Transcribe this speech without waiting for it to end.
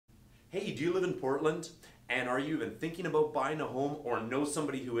Hey, do you live in Portland? And are you even thinking about buying a home or know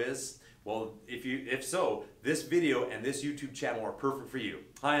somebody who is? Well, if so, this video and this YouTube channel are perfect for you.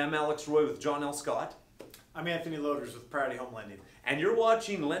 Hi, I'm Alex Roy with John L. Scott. I'm Anthony Loders with Priority Home Lending. And you're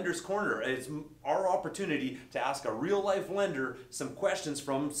watching Lender's Corner. It's our opportunity to ask a real-life lender some questions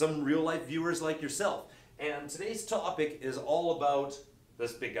from some real-life viewers like yourself. And today's topic is all about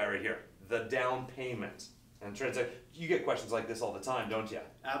this big guy right here, the down payment. And you get questions like this all the time, don't you?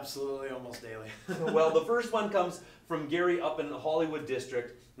 Absolutely, almost daily. Well, the first one comes from Gary up in the Hollywood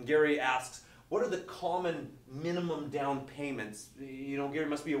district. And Gary asks, what are the common minimum down payments? You know, Gary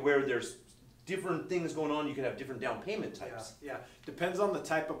must be aware there's different things going on. You can have different down payment types. Yeah. Depends on the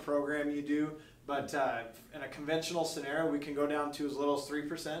type of program you do, but in a conventional scenario, we can go down to as little as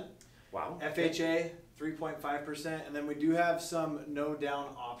 3%. Wow. FHA, 3.5%, and then we do have some no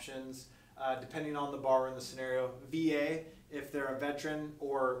down options. Depending on the borrower in the scenario. VA, if they're a veteran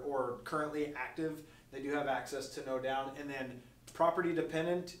or currently active, they do have access to no down. And then property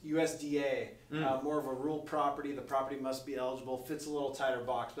dependent, USDA, more of a rural property, the property must be eligible, fits a little tighter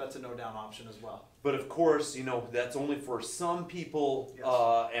box, but that's a no down option as well. But of course, you know, that's only for some people. Yes.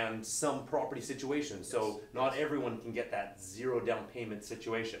 And some property situations. So not everyone can get that zero down payment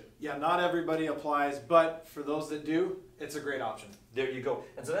situation. Yeah, not everybody applies, but for those that do, it's a great option. There you go.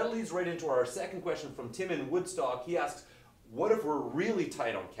 And so that leads right into our second question from Tim in Woodstock. He asks, what if we're really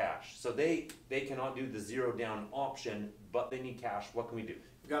tight on cash? So they cannot do the zero down option, but they need cash. What can we do?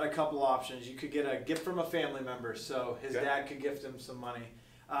 We've got a couple options. You could get a gift from a family member, so his dad could gift him some money.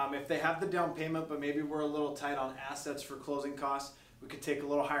 If they have the down payment, but maybe we're a little tight on assets for closing costs, we could take a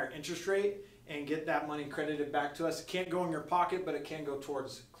little higher interest rate and get that money credited back to us. It can't go in your pocket, but it can go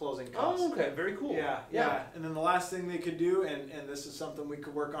towards closing costs. Oh, okay. Very cool. Yeah. And then the last thing they could do, and this is something we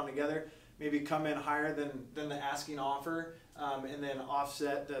could work on together, maybe come in higher than the asking offer, and then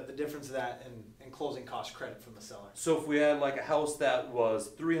offset the difference of that and closing cost credit from the seller. So if we had like a house that was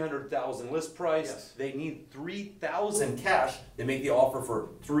 $300,000 list price, Yes. they need $3,000 cash. They make the offer for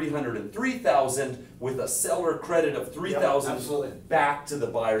 $303,000 with a seller credit of $3,000 absolutely. back to the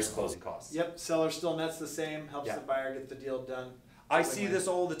buyer's closing costs. Yep, seller still nets the same, helps the buyer get the deal done. I see this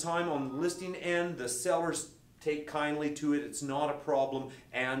all the time on the listing end. The sellers take kindly to it. It's not a problem.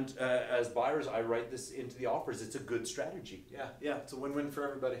 And as buyers, I write this into the offers. It's a good strategy. Yeah, it's a win-win for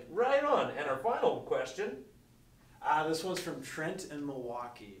everybody. Right on. And our final question. This one's from Trent in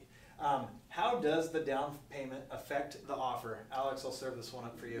Milwaukee. How does the down payment affect the offer? Alex, I'll serve this one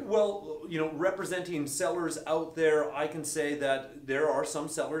up for you. Well, you know, representing sellers out there, I can say that there are some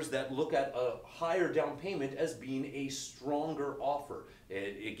sellers that look at a higher down payment as being a stronger offer.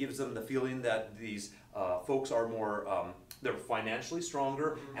 It gives them the feeling that these folks are more, they're financially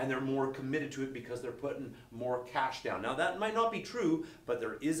stronger and they're more committed to it because they're putting more cash down. Now that might not be true, but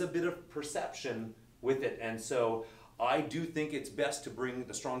there is a bit of perception with it. And so I do think it's best to bring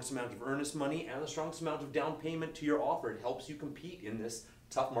the strongest amount of earnest money and the strongest amount of down payment to your offer. It helps you compete in this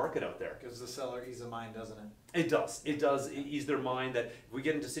tough market out there. Gives the seller ease of mind, doesn't it? It does. It does ease their mind that if we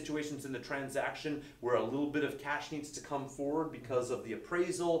get into situations in the transaction where a little bit of cash needs to come forward because of the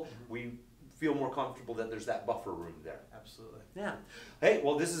appraisal, we feel more comfortable that there's that buffer room there. Absolutely. Yeah. Hey,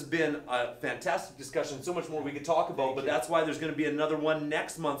 well, this has been a fantastic discussion. So much more we could talk about, but that's why there's going to be another one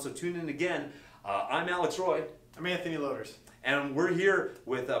next month. So tune in again. I'm Alex Roy. I'm Anthony Loders. And we're here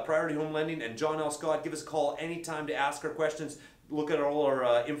with Priority Home Lending and John L. Scott. Give us a call anytime to ask our questions. Look at all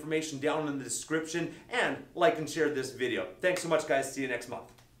our information down in the description and like and share this video. Thanks so much, guys. See you next month.